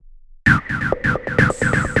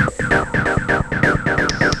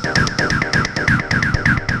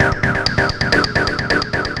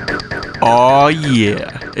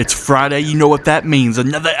yeah, it's Friday, you know what that means.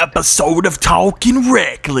 Another episode of Talking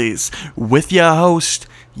Reckless with your host,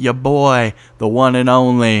 your boy, the one and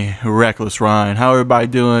only Reckless Ryan. How everybody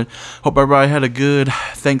doing? Hope everybody had a good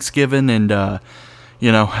Thanksgiving and,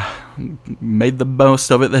 made the most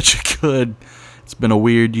of it that you could. It's been a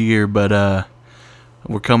weird year, but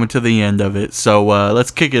we're coming to the end of it. So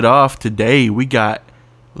let's kick it off. Today we got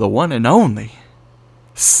the one and only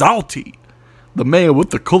Saltee, the man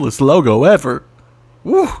with the coolest logo ever.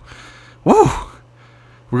 Woo! Woo!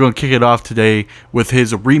 We're going to kick it off today with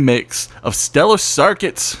his remix of Stellar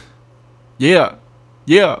Circuits. Yeah.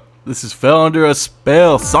 This is Fell Under a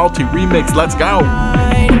Spell. Saltee remix. Let's go.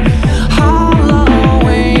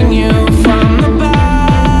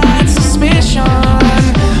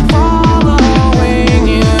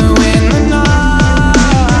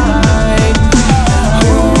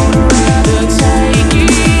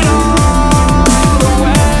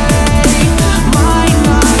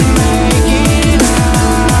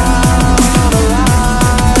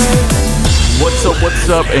 What's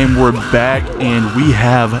up, and we're back, and we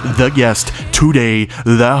have the guest today,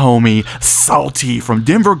 the homie Saltee from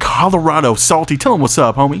Denver, Colorado. Saltee, tell him what's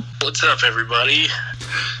up, homie. What's up, everybody?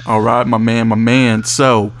 All right, my man.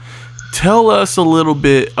 So, tell us a little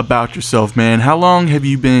bit about yourself, man. How long have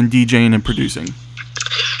you been DJing and producing?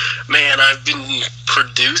 Man, I've been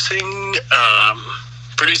producing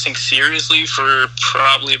seriously for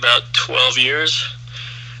probably about 12 years.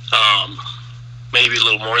 Maybe a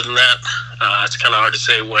little more than that. It's kind of hard to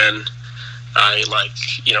say when I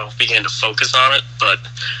began to focus on it, but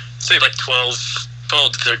I'd say like 12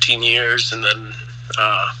 to 13 years, and then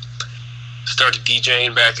started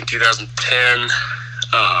DJing back in 2010.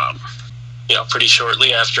 Pretty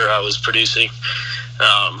shortly after I was producing.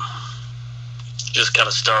 Just kind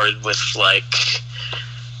of started with like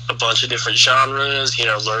a bunch of different genres.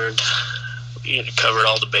 Learned, covered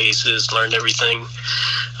all the bases, learned everything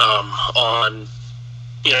on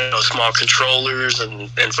small controllers and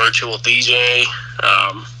virtual DJ,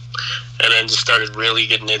 and then just started really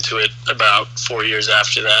getting into it about 4 years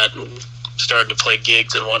after that, and started to play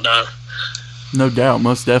gigs and whatnot. No doubt,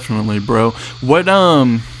 most definitely, bro. What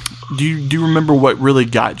do you remember what really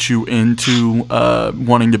got you into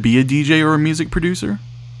wanting to be a DJ or a music producer?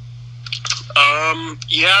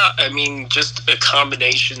 Just a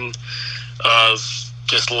combination of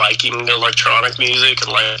just liking electronic music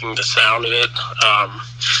and liking the sound of it,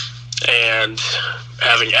 and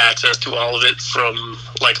having access to all of it from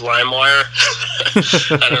like LimeWire.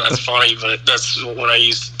 I know that's funny, but that's what I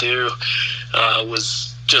used to do,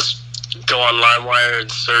 was just go on LimeWire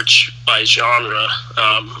and search by genre,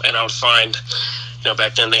 and I would find,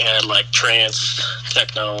 back then they had like trance,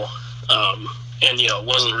 techno, and it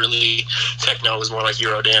wasn't really techno, it was more like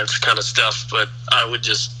Eurodance kind of stuff, but I would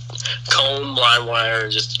just comb LimeWire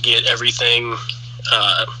and just get everything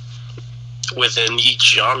within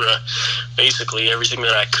each genre, basically everything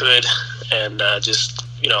that I could, and just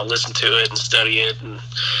listen to it and study it, and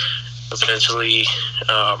eventually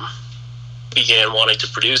began wanting to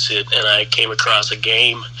produce it. And I came across a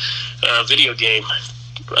video game,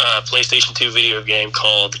 PlayStation 2 video game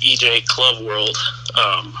called EJ Club World.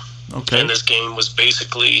 Okay. And this game was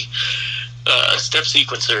basically a step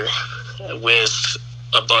sequencer with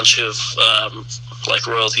a bunch of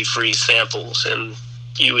royalty-free samples, and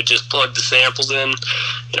you would just plug the samples in,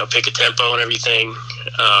 pick a tempo and everything,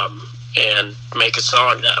 and make a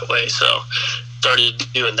song that way. So started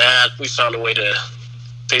doing that. We found a way to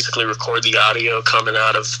basically record the audio coming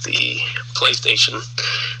out of the PlayStation,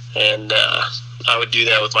 and I would do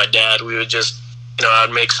that with my dad. We would just,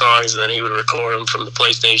 I'd make songs, and then he would record them from the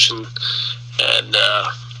PlayStation, and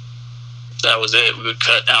that was it. We would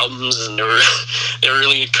cut albums, and they were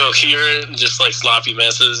really incoherent and just like sloppy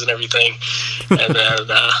messes and everything. And then,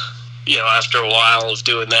 after a while of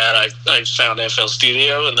doing that, I found FL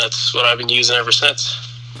Studio, and that's what I've been using ever since.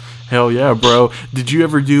 Hell yeah, bro. Did you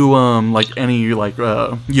ever do any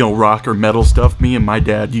rock or metal stuff? Me and my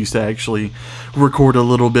dad used to actually record a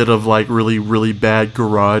little bit of like really, really bad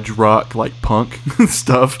garage rock, like punk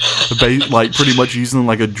stuff, like pretty much using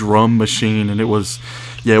like a drum machine, and it was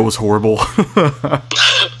horrible.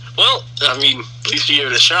 Well, at least you gave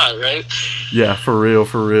it a shot, right? Yeah, for real.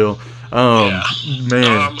 Man.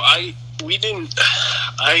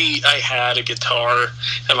 I had a guitar,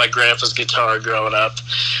 and my grandpa's guitar growing up,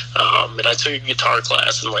 and I took a guitar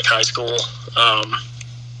class in like high school.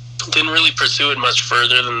 Didn't really pursue it much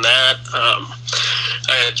further than that.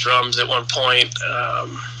 I had drums at one point,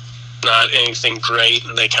 not anything great,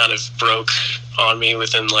 and they kind of broke on me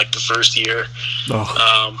within like the first year.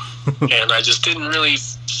 And I just didn't really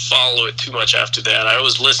follow it too much after that. I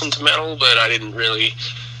always listened to metal, but I didn't really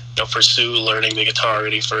pursue learning the guitar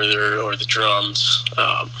any further or the drums.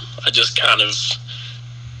 I just kind of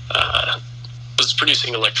was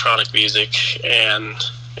producing electronic music, and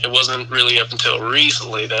it wasn't really up until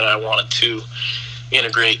recently that I wanted to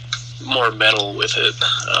integrate more metal with it.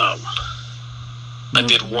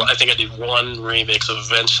 I think I did one remix of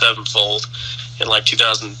Avenged Sevenfold in like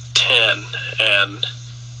 2010, and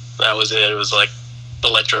that was it. It was like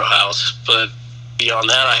electro house, but beyond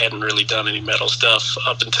that, I hadn't really done any metal stuff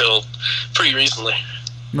up until pretty recently.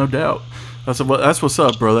 No doubt. That's what's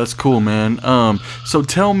up, bro. That's cool, man. So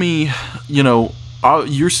tell me,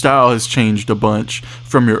 your style has changed a bunch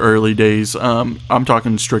from your early days. I'm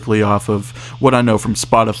talking strictly off of what I know from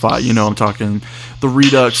Spotify. I'm talking the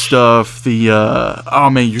Redux stuff,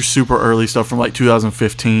 your super early stuff from like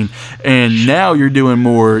 2015. And now you're doing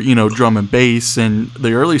more, drum and bass. And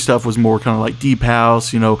the early stuff was more kind of like deep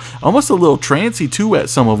house, almost a little trancey too at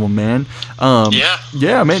some of them, man.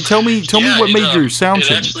 Yeah, man. Tell me what made your sound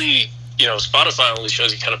change. Actually, Spotify only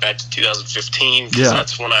shows you kind of back to 2015 because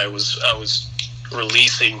that's when I was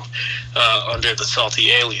releasing under the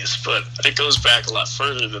Saltee alias, but it goes back a lot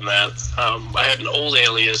further than that. I had an old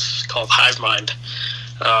alias called Hivemind,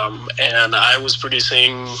 and I was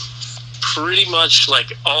producing pretty much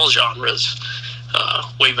like all genres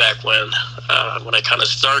way back when I kind of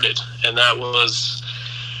started, and that was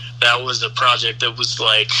a project that was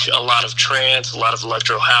like a lot of trance, a lot of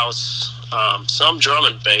electro house, some drum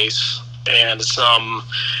and bass, and some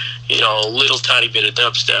little tiny bit of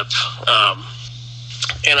dubstep.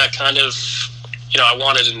 And I kind of, I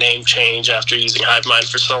wanted a name change after using Hivemind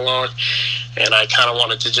for so long, and I kind of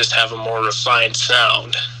wanted to just have a more refined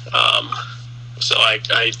sound. So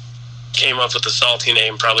I came up with the Saltee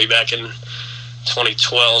name probably back in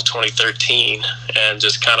 2012, 2013, and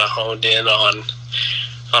just kind of honed in on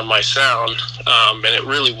my sound. And it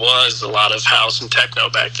really was a lot of house and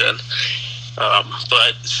techno back then.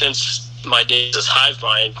 But since my days as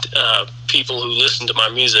Hivemind, people who listened to my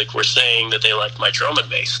music were saying that they liked my drum and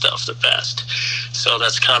bass stuff the best. So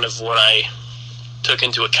that's kind of what I took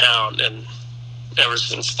into account, and ever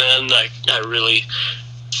since then I really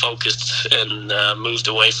focused and moved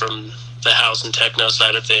away from the house and techno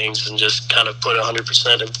side of things and just kind of put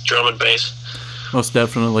 100% into drum and bass. Most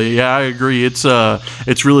definitely. Yeah, I agree. It's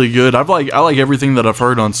really good. I like everything that I've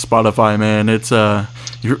heard on Spotify, man. It's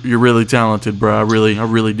you're really talented, bro. I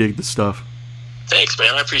really dig the stuff. Thanks,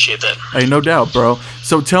 man. I appreciate that. Hey, no doubt, bro.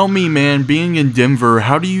 So tell me, man, being in Denver,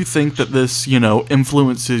 how do you think that this,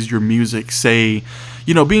 influences your music? Say,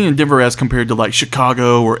 being in Denver as compared to like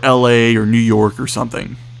Chicago or LA or New York or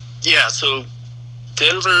something. Yeah, so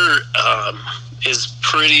Denver is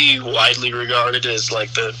pretty widely regarded as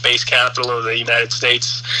like the bass capital of the United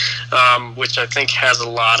States, which I think has a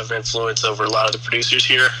lot of influence over a lot of the producers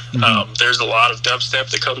here. Mm-hmm. There's a lot of dubstep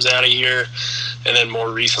that comes out of here, and then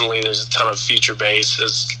more recently there's a ton of future bass.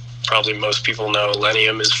 As probably most people know,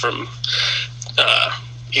 Lennium is from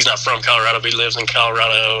he's not from Colorado, but he lives in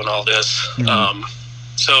Colorado and all this. Mm-hmm.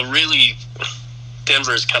 So really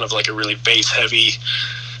Denver is kind of like a really bass heavy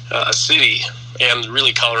city, and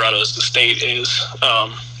really Colorado as the state is.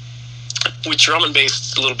 With drum and bass,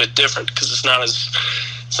 it's a little bit different because it's not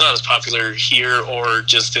as popular here or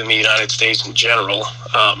just in the United States in general.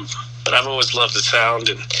 But I've always loved the sound,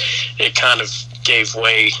 and it kind of gave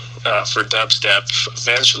way for dubstep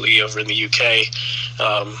eventually over in the UK.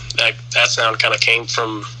 That sound kind of came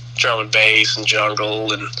from drum and bass and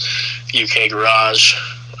jungle and UK garage.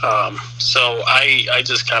 So I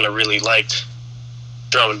just kind of really liked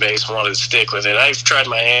drum and bass and wanted to stick with it. I've tried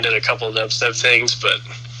my hand at a couple of dubstep things, but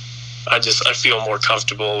I feel more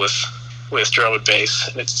comfortable with drum and bass.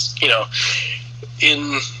 And it's,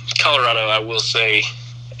 in Colorado, I will say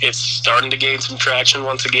it's starting to gain some traction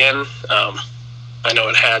once again. I know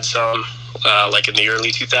it had some like in the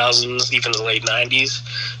early 2000s, even the late 90s,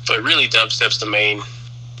 but really dubstep's the main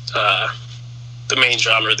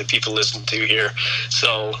genre that people listen to here.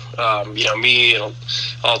 So, me and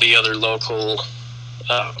all the other local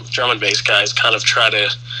drum and bass guys kind of try to,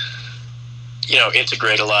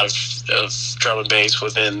 integrate a lot of drum and bass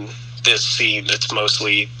within this scene that's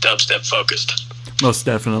mostly dubstep focused. Most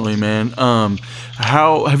definitely, man.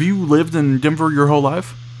 How have you lived in Denver your whole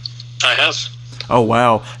life? I have. Oh,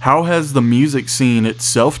 wow. How has the music scene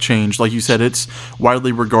itself changed? Like you said, it's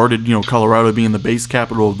widely regarded, Colorado being the bass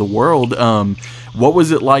capital of the world. What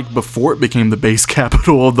was it like before it became the bass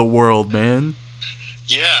capital of the world, man?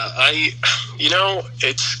 Yeah,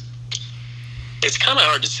 it's kind of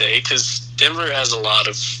hard to say because Denver has a lot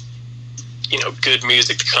of good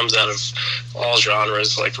music that comes out of all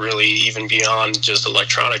genres, like really even beyond just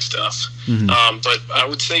electronic stuff. Mm-hmm. But I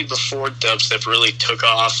would say before dubstep really took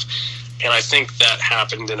off, and I think that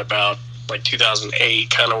happened in about like 2008,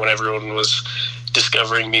 kind of when everyone was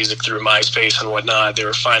discovering music through MySpace and whatnot. They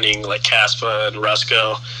were finding like Caspa and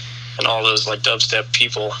Rusko and all those like dubstep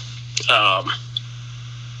people.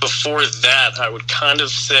 Before that, I would kind of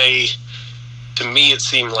say, to me, it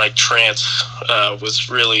seemed like trance was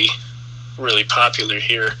really, really popular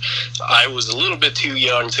here. I was a little bit too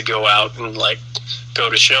young to go out and like go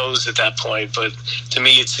to shows at that point, but to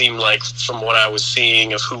me, it seemed like from what I was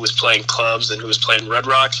seeing of who was playing clubs and who was playing Red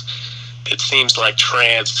Rocks, it seems like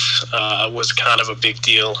trance was kind of a big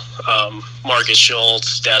deal. Marcus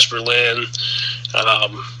Schultz, Dash Berlin,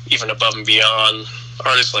 even Above and Beyond,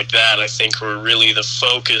 artists like that, I think, were really the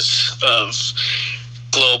focus of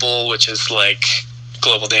Global, which is like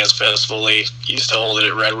Global Dance Festival. They used to hold it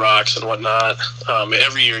at Red Rocks and whatnot.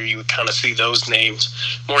 Every year you would kind of see those names.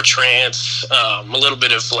 More trance, a little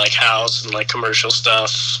bit of like house and like commercial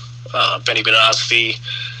stuff, Benny Benassi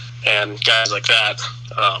and guys like that.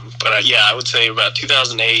 But yeah, I would say about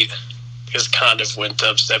 2008 is kind of when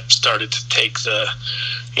dubstep started to take the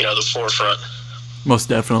forefront. Most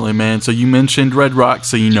definitely, man. So you mentioned Red Rocks,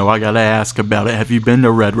 so I gotta ask about it. Have you been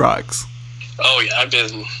to Red Rocks? Oh yeah, I've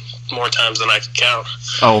been more times than I can count.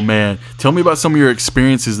 Oh man, tell me about some of your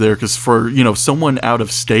experiences there, because for someone out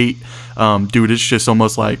of state, dude, it's just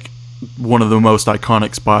almost like one of the most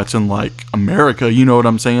iconic spots in like America. You know what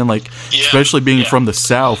I'm saying? Like, yeah, especially being from the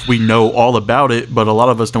South, we know all about it, but a lot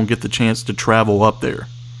of us don't get the chance to travel up there.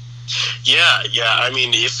 Yeah. I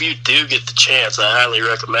mean, if you do get the chance, I highly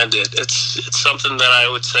recommend it. It's something that I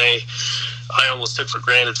would say I almost took for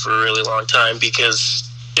granted for a really long time, because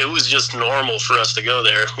it was just normal for us to go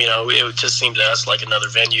there. It just seemed to us like another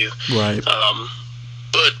venue. Right.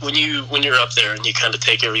 But when you're up there and you kind of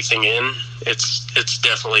take everything in, it's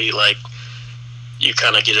definitely like you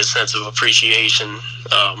kind of get a sense of appreciation,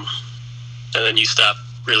 and then you stop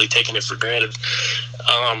really taking it for granted.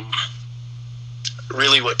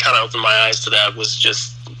 Really, what kind of opened my eyes to that was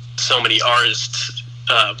just so many artists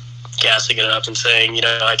gassing it up and saying,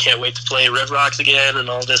 I can't wait to play Red Rocks again and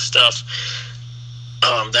all this stuff.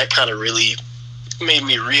 That kind of really made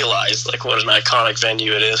me realize like what an iconic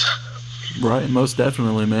venue it is. Right, most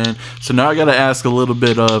definitely, man. So now I got to ask a little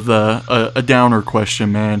bit of a downer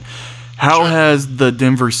question, man. How has the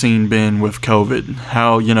Denver scene been with COVID?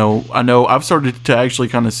 How, I know I've started to actually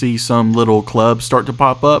kind of see some little clubs start to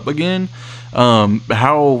pop up again.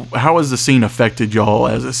 How has the scene affected y'all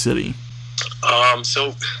as a city?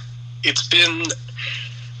 So it's been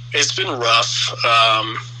rough,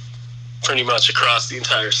 pretty much across the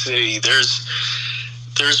entire city.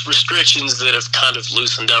 There's restrictions that have kind of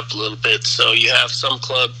loosened up a little bit. So you have some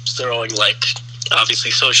clubs throwing like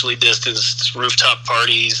obviously socially distanced rooftop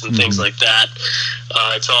parties and things like that.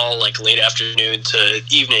 It's all like late afternoon to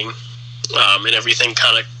evening, and everything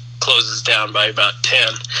kind of closes down by about 10.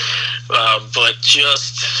 But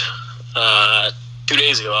just 2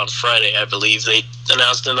 days ago on Friday, I believe, they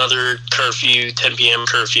announced another curfew, 10 p.m.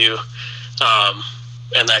 curfew,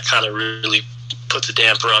 and that kind of really puts a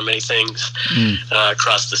damper on many things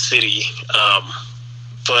across the city.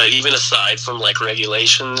 But even aside from like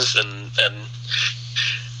regulations and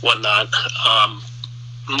whatnot,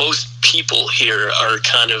 most people here are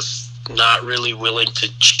kind of not really willing to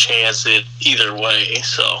chance it either way.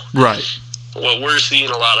 So right, what we're seeing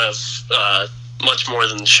a lot of, much more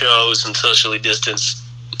than shows and socially distanced,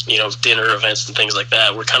 dinner events and things like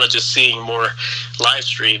that, we're kind of just seeing more live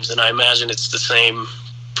streams, and I imagine it's the same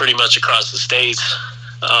pretty much across the states.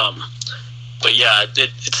 But yeah,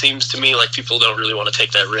 it seems to me like people don't really want to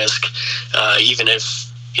take that risk, even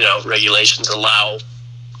if regulations allow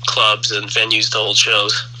clubs and venues to hold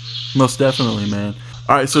shows. Most definitely, man.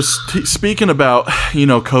 All right, so speaking about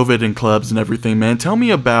COVID and clubs and everything, man, tell me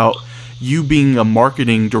about you being a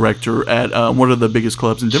marketing director at one of the biggest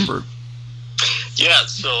clubs in Denver. Yeah,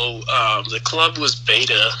 so the club was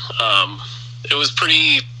Beta. It was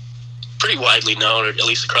pretty widely known, or at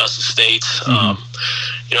least across the states.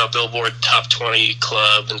 Billboard top 20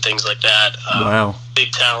 club and things like that. Wow.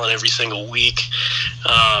 Big talent every single week.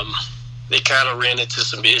 They kind of ran into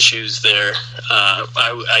some issues there.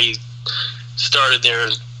 I started there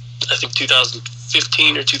in, I think,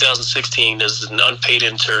 2015 or 2016 as an unpaid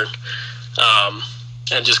intern,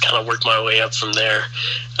 and just kind of worked my way up from there.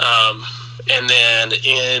 And then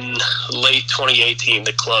in late 2018,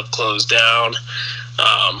 the club closed down.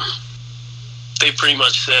 They pretty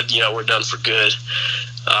much said, we're done for good.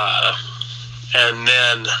 And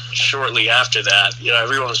then shortly after that,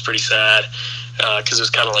 everyone was pretty sad. because it was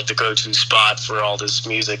kind of like the go-to spot for all this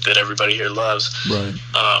music that everybody here loves. Right.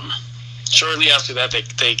 Shortly after that,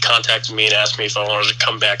 they contacted me and asked me if I wanted to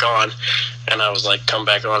come back on, and I was like, come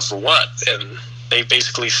back on for what? And they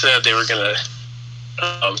basically said they were going to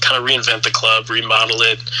kind of reinvent the club, remodel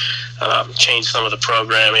it, change some of the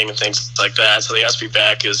programming and things like that. So they asked me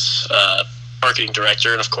back as marketing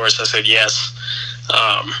director, and of course I said yes,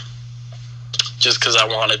 just because I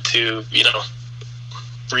wanted to,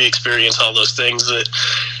 re-experience all those things that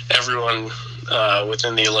everyone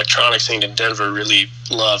within the electronic scene in Denver really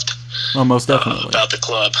loved. Oh, most definitely. About the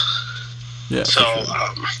club. Yeah. So,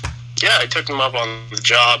 sure. I took them up on the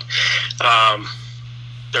job.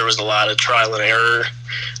 There was a lot of trial and error,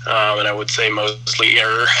 and I would say mostly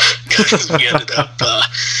error, because we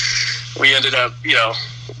ended up,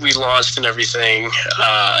 we launched and everything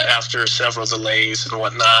after several delays and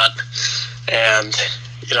whatnot, and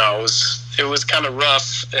it was kind of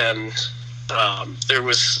rough, and there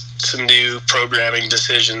was some new programming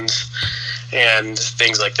decisions and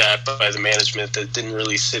things like that by the management that didn't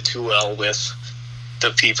really sit too well with the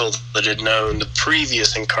people that had known the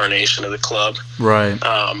previous incarnation of the club. Right.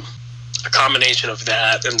 A combination of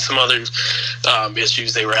that and some other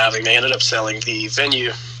issues they were having, they ended up selling the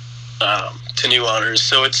venue to new owners.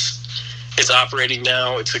 So it's operating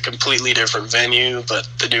now. It's a completely different venue, but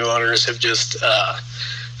the new owners have just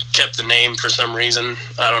kept the name for some reason.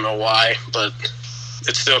 I don't know why, but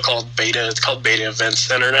it's still called Beta. It's called Beta Event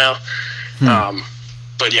Center now.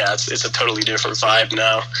 But yeah, it's a totally different vibe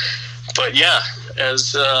now. But yeah,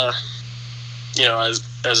 as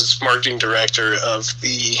as marketing director of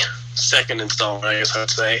the second installment, I guess I'd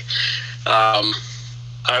say,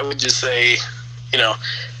 I would just say,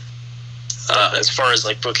 as far as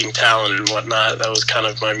like booking talent and whatnot, that was kind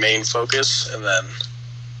of my main focus. And then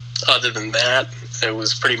other than that, it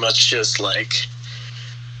was pretty much just like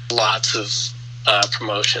lots of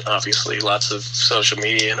promotion, obviously, lots of social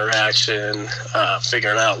media interaction,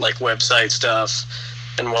 figuring out like website stuff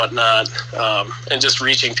and whatnot, and just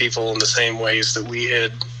reaching people in the same ways that we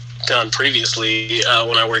had done previously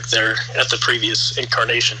when I worked there at the previous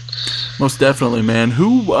incarnation. Most definitely, man.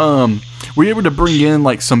 Who were you able to bring in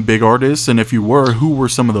like some big artists? And if you were, who were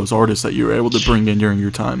some of those artists that you were able to bring in during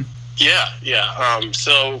your time? Yeah.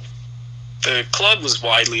 So the club was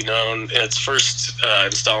widely known in its first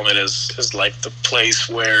installment as like the place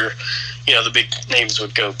where, the big names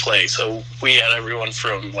would go play. So we had everyone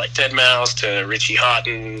from like Deadmau5 to Richie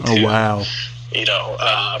Houghton. Oh, wow.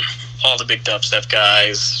 All the big dubstep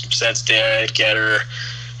guys, Zed's Dead, Getter,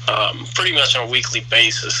 pretty much on a weekly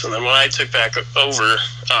basis. And then when I took back over,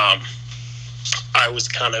 I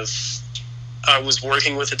was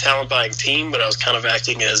working with the talent buying team, but I was kind of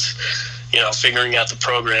acting as, figuring out the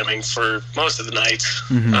programming for most of the nights.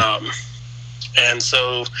 Mm-hmm. And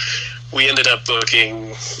so we ended up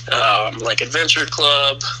booking like Adventure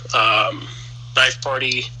Club, Knife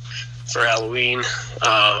Party for Halloween.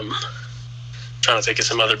 Trying to think of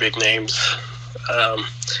some other big names.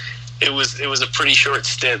 It was a pretty short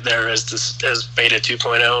stint there as Beta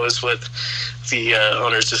 2.0 is what the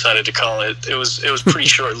owners decided to call it. It was pretty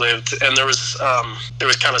short lived, and there was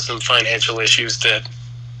kind of some financial issues that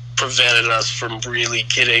prevented us from really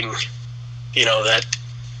getting that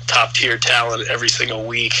top tier talent every single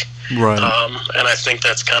week. Right. And I think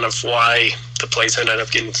that's kind of why the place ended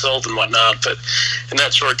up getting sold and whatnot. But in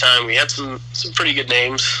that short time, we had some pretty good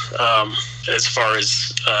names as far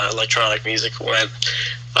as electronic music went.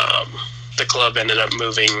 The club ended up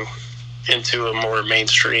moving into a more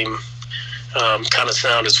mainstream kind of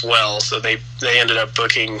sound as well. So they ended up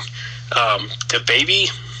booking the Baby.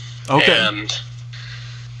 Okay.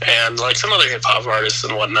 And like some other hip hop artists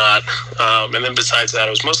and whatnot. And then besides that, it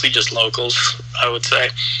was mostly just locals, I would say.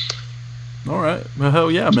 All right. Well, hell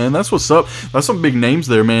yeah, man. That's what's up. That's some big names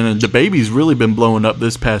there, man. And the Baby's really been blowing up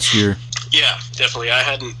this past year. Yeah, definitely. I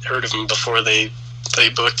hadn't heard of him before they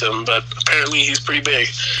booked him, but apparently he's pretty big.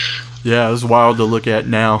 Yeah, it's wild to look at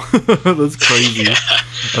now. That's crazy. Yeah.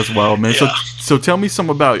 That's wild, man. Yeah. So tell me some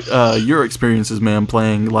about your experiences, man,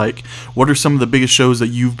 playing. Like, what are some of the biggest shows that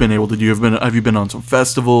you've been able to do? Have you been on some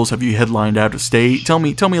festivals? Have you headlined out of state? Tell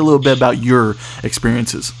me a little bit about your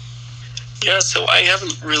experiences. Yeah, so I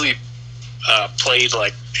haven't really played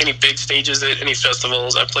like any big stages at any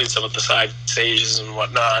festivals. I played some of the side stages and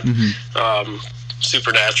whatnot. Mm-hmm.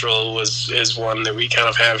 Supernatural is one that we kind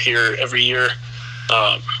of have here every year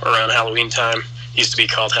around Halloween time. Used to be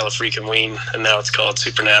called Hella Freakin' Ween, and now it's called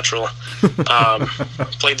Supernatural.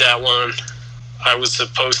 Played that one. I was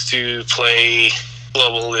supposed to play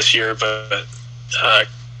Global this year, but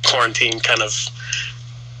quarantine kind of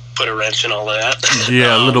put a wrench in all that.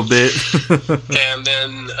 Yeah, a little bit. And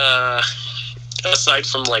then aside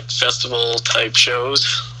from like festival type shows,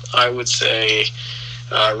 I would say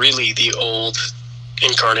really the old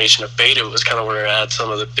incarnation of Beta was kind of where I had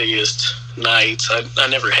some of the biggest nights. I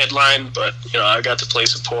never headlined, but I got to play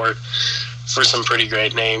support for some pretty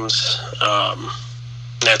great names.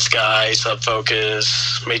 Netsky,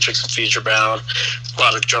 Subfocus, Matrix and Future Bound, a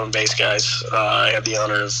lot of drum and bass guys I had the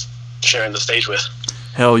honor of sharing the stage with.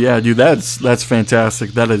 Hell yeah, dude! That's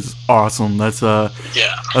fantastic. That is awesome. That's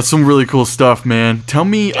some really cool stuff, man. Tell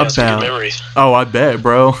me about. Some good memories. Oh, I bet,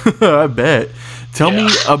 bro. I bet. Tell me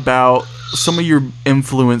about some of your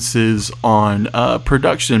influences on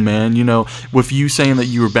production, man. With you saying that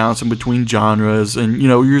you were bouncing between genres, and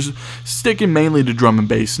you're sticking mainly to drum and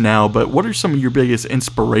bass now. But what are some of your biggest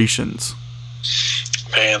inspirations?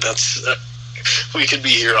 Man, that's we could be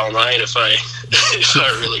here all night if I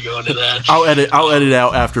really go into that. I'll edit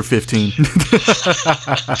out after 15. All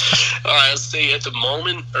right, I'll say at the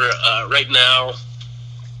moment or right now,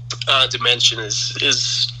 Dimension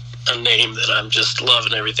is a name that I'm just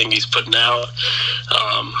loving everything he's putting out.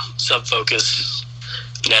 Subfocus,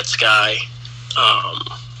 Netsky,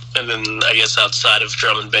 and then I guess outside of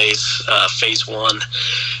drum and bass, Phase One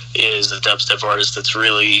is a dubstep artist that's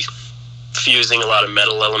really fusing a lot of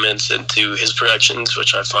metal elements into his productions,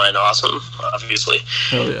 which I find awesome, obviously.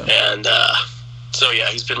 Oh yeah. And so yeah,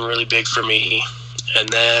 he's been really big for me. And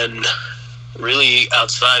then really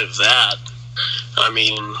outside of that, I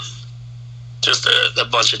mean, just a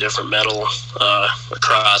bunch of different metal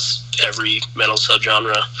across every metal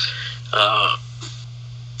subgenre.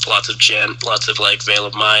 Lots of like Veil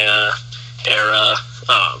of Maya era,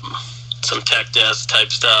 some tech death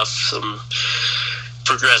type stuff, some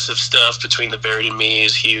progressive stuff between the Buried and Me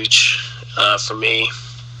is huge for me.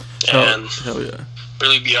 And hell yeah.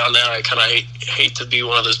 Really beyond that, I kind of hate to be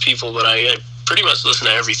one of those people, but I pretty much listen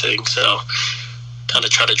to everything, so kind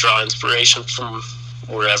of try to draw inspiration from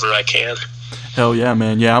wherever I can. Hell yeah,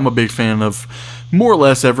 man. Yeah, I'm a big fan of more or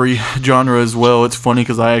less every genre as well. It's funny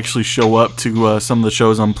because I actually show up to some of the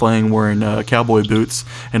shows I'm playing wearing cowboy boots,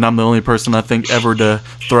 and I'm the only person I think ever to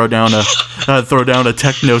throw down a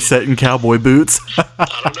techno set in cowboy boots. I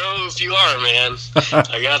don't know if you are, man.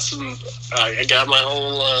 I got my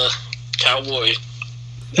whole cowboy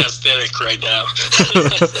aesthetic right now.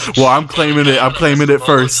 Well, I'm claiming it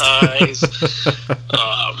first.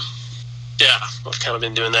 Yeah, I've kind of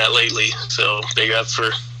been doing that lately. So big up for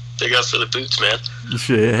the boots, man.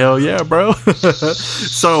 Shit, hell yeah, bro.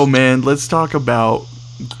 So, man, let's talk about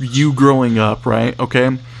you growing up, right?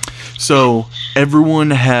 Okay. So everyone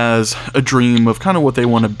has a dream of kind of what they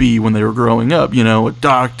want to be when they were growing up. A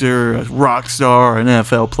doctor, a rock star, an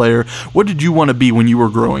NFL player. What did you want to be when you were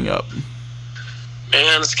growing up?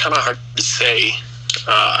 Man, it's kind of hard to say.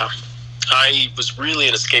 I was really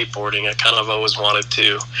into skateboarding. I kind of always wanted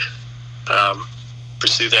to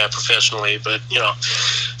pursue that professionally, but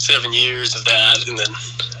 7 years of that, and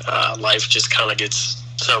then life just kind of gets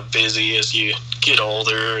so busy as you get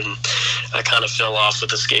older, and I kind of fell off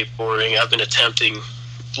with the skateboarding. I've been attempting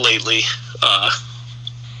lately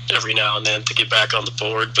every now and then to get back on the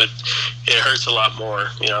board, but it hurts a lot more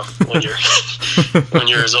when you're when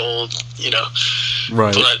you're as old,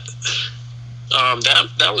 right. But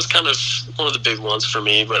that was kind of one of the big ones for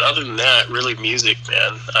me. But other than that, really music,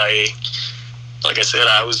 man. Like I said,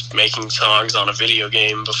 I was making songs on a video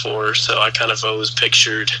game before, so I kind of always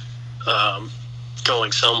pictured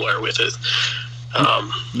going somewhere with it.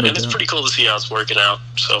 And it's pretty cool to see how it's working out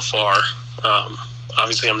so far.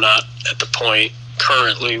 Obviously, I'm not at the point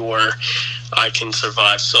currently where I can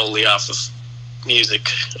survive solely off of music,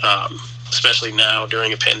 especially now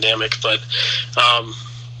during a pandemic, but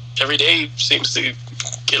every day seems to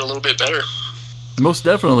get a little bit better. Most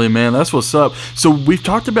definitely, man. That's what's up. So we've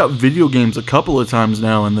talked about video games a couple of times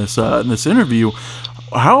now in this interview.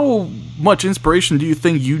 How much inspiration do you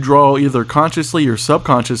think you draw either consciously or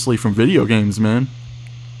subconsciously from video games, man?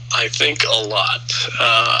 I think a lot.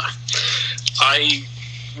 I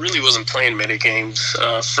really wasn't playing mini games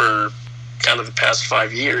for kind of the past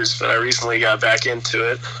 5 years, but I recently got back into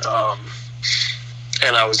it.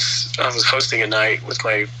 And I was hosting a night with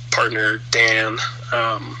my partner Dan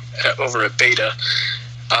over at Beta.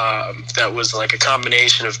 That was like a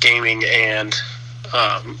combination of gaming and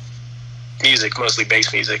music, mostly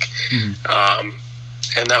bass music. Mm-hmm.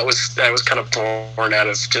 And that was kind of born out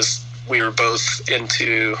of just, we were both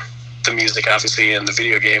into the music, obviously, and the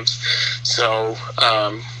video games. So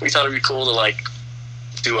we thought it'd be cool to like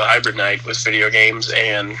do a hybrid night with video games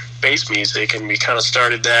and bass music, and we kind of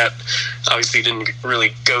started that. Obviously didn't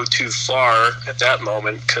really go too far at that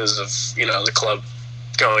moment because of the club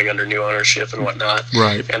going under new ownership and whatnot.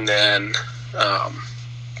 Right. And then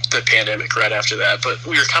the pandemic right after that. But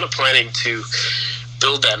we were kind of planning to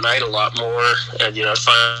build that night a lot more and,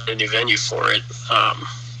 find a new venue for it.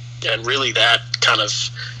 And really that kind of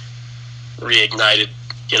reignited,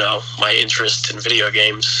 my interest in video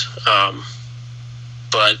games.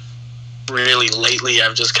 But really lately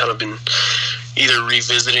I've just kind of been either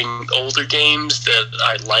revisiting older games that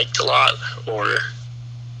I liked a lot or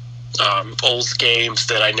old games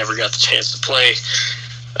that I never got the chance to play,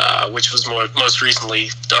 which was most recently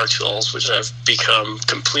Dark Souls, which I've become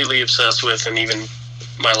completely obsessed with. And even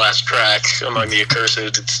my last track, Among the Accursed,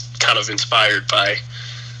 it's kind of inspired by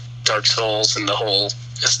Dark Souls and the whole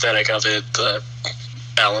aesthetic of it, the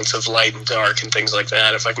balance of light and dark and things like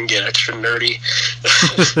that, if I can get extra nerdy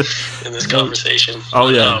in this conversation. Oh,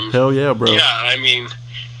 yeah. Hell yeah, bro. Yeah, I mean,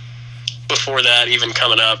 before that, even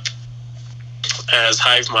coming up as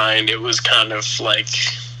Hive Mind, it was kind of like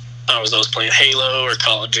I was always playing Halo or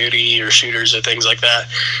Call of Duty or shooters or things like that.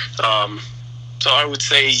 So I would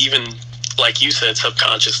say, even like you said,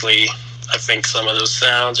 subconsciously, I think some of those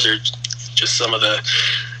sounds or just some of the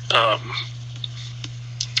I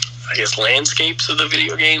guess landscapes of the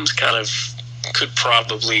video games kind of could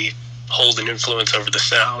probably hold an influence over the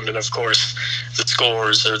sound. And of course the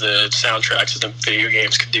scores or the soundtracks of the video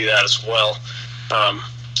games could do that as well.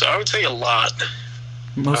 So I would say a lot.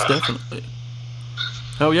 Most definitely.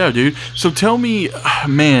 Hell yeah, dude. So tell me,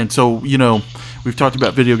 man, so we've talked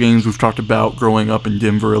about video games, we've talked about growing up in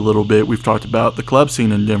Denver a little bit, we've talked about the club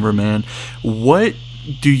scene in Denver, man. What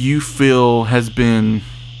do you feel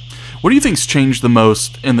what do you think's changed the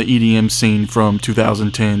most in the EDM scene from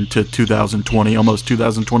 2010 to 2020, almost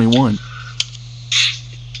 2021?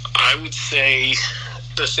 I would say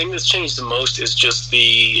the thing that's changed the most is just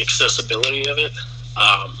the accessibility of it.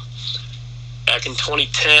 Back in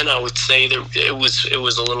 2010, I would say that it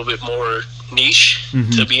was a little bit more niche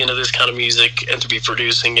to be into this kind of music and to be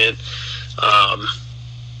producing it,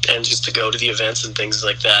 and just to go to the events and things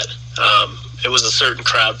like that. It was a certain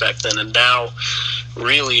crowd back then, and now,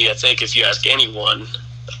 really, I think if you ask anyone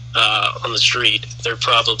on the street, they're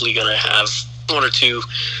probably going to have one or two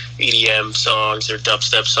EDM songs or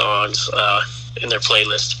dubstep songs in their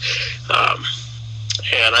playlist.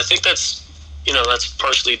 And I think that's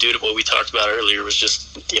partially due to what we talked about earlier, was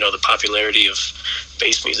just, the popularity of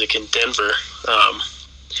bass music in Denver.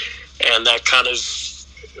 And that kind of,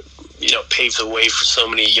 paves the way for so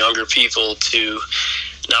many younger people to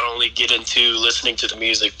not only get into listening to the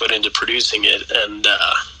music, but into producing it. And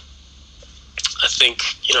I think,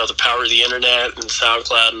 the power of the internet and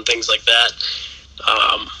SoundCloud and things like that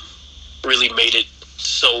really made it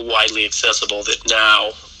so widely accessible that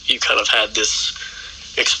now you kind of had this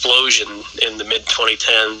explosion in the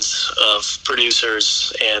mid-2010s of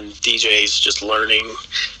producers and DJs just learning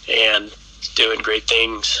and doing great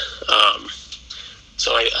things.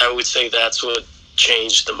 So I would say that's what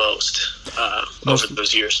changed the most over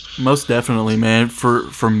those years. Most definitely, man.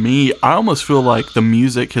 For me, I almost feel like the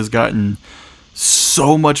music has gotten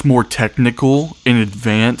so much more technical and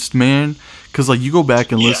advanced, man. Because you go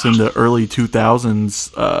back and listen to early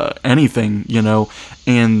 2000s anything,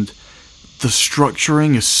 and the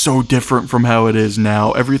structuring is so different from how it is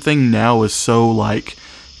now. Everything now is so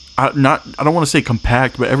I don't want to say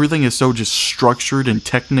compact, but everything is so just structured and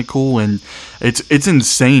technical, and it's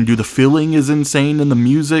insane, dude. The feeling is insane in the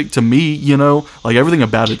music to me, everything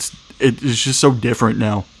about it's just so different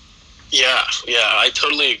now. Yeah, I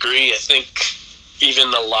totally agree. I think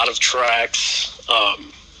even a lot of tracks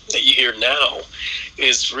that you hear now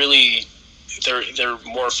is really they're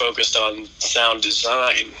more focused on sound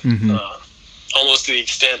design, almost to the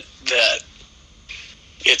extent that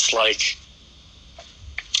it's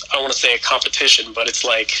I want to say a competition, but it's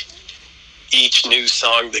each new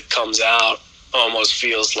song that comes out almost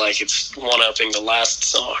feels like it's one-upping the last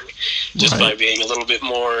song, just by being a little bit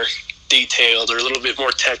more detailed or a little bit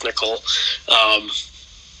more technical.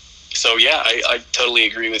 So yeah, I totally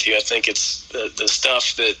agree with you. I think it's the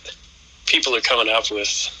stuff that people are coming up with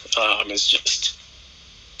is just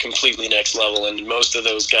completely next level, and most of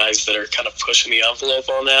those guys that are kind of pushing the envelope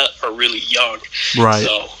on that are really young. Right.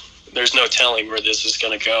 So there's no telling where this is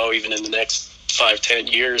going to go, even in the next 5-10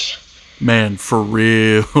 years. Man, for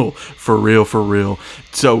real.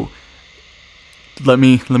 So let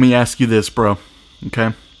me ask you this, bro.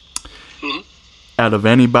 Okay. Out of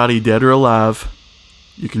anybody, dead or alive,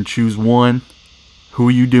 you can choose one. Who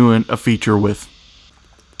are you doing a feature with?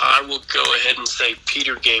 I will go ahead and say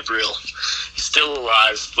Peter Gabriel. He's still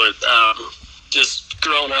alive, but just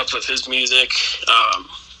growing up with his music,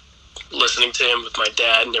 listening to him with my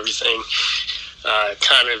dad and everything,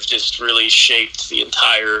 kind of just really shaped the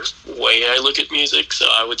entire way I look at music. So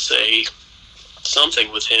I would say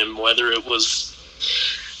something with him, whether it was,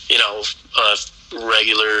 a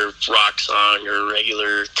regular rock song or a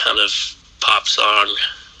regular kind of pop song,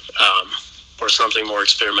 or something more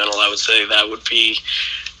experimental. I would say that would be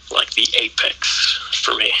like the apex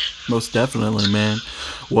for me. Most definitely, man.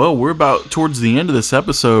 Well, we're about towards the end of this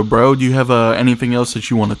episode, bro. Do you have anything else that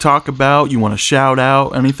you want to talk about? You want to shout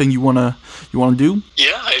out? Anything you want to do?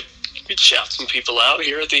 Yeah, I could shout some people out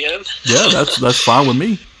here at the end. Yeah, that's fine with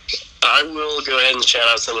me. I will go ahead and shout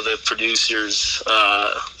out some of the producers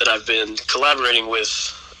that I've been collaborating with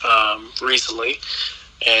recently,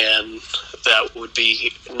 and that would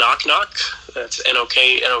be Knock Knock. That's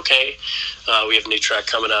N-O-K, N-O-K. We have a new track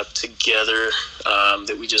coming up together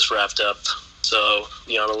that we just wrapped up, so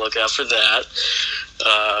be on the lookout for that.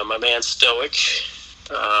 My man Stoic,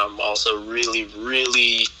 also really,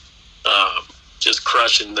 really just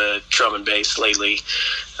crushing the drum and bass lately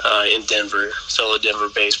in Denver. Solo Denver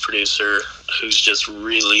bass producer who's just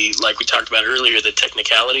really, like we talked about earlier, the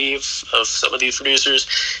technicality of some of these producers.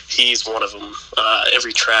 He's one of them.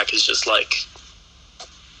 Every track is just like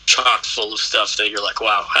chock full of stuff that you're like,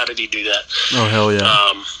 wow, how did he do that? Oh, hell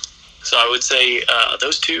yeah. So I would say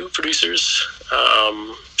those two producers.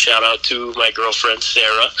 Shout out to my girlfriend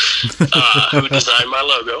Sarah, who designed my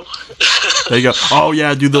logo. There you go. Oh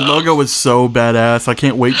yeah, dude, the logo is so badass. I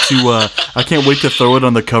can't wait to throw it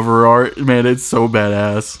on the cover art, man. It's so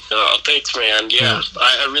badass. Oh, thanks, man. Yeah,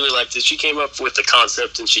 I really liked it. She came up with the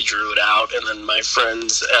concept and she drew it out, and then my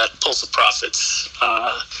friends at Pulse of Profits,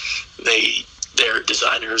 they're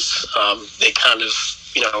designers. They kind of,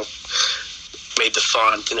 made the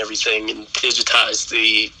font and everything and digitized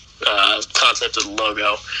the concept of the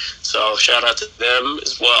logo. So shout out to them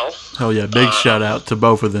as well. Hell yeah, big shout out to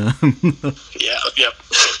both of them. Yeah, yep.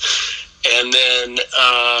 And then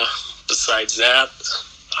besides that,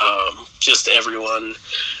 just everyone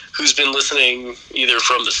who's been listening either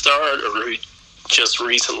from the start or who just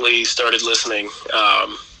recently started listening,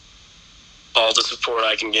 all the support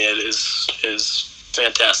I can get is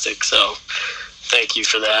fantastic. So thank you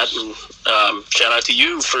for that, and shout out to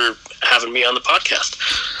you for having me on the podcast.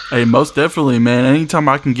 Hey, most definitely, man. Anytime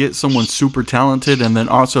I can get someone super talented and then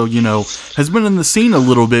also, has been in the scene a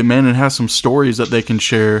little bit, man, and has some stories that they can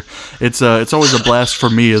share, it's always a blast for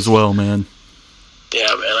me as well, man. Yeah,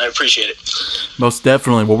 man, I appreciate it. Most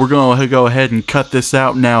definitely. Well, we're going to go ahead and cut this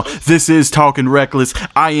out now. This is Talking Reckless.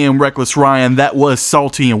 I am Reckless Ryan. That was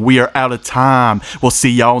Saltee, and we are out of time. We'll see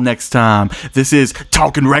y'all next time. This is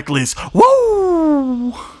Talking Reckless. Woo!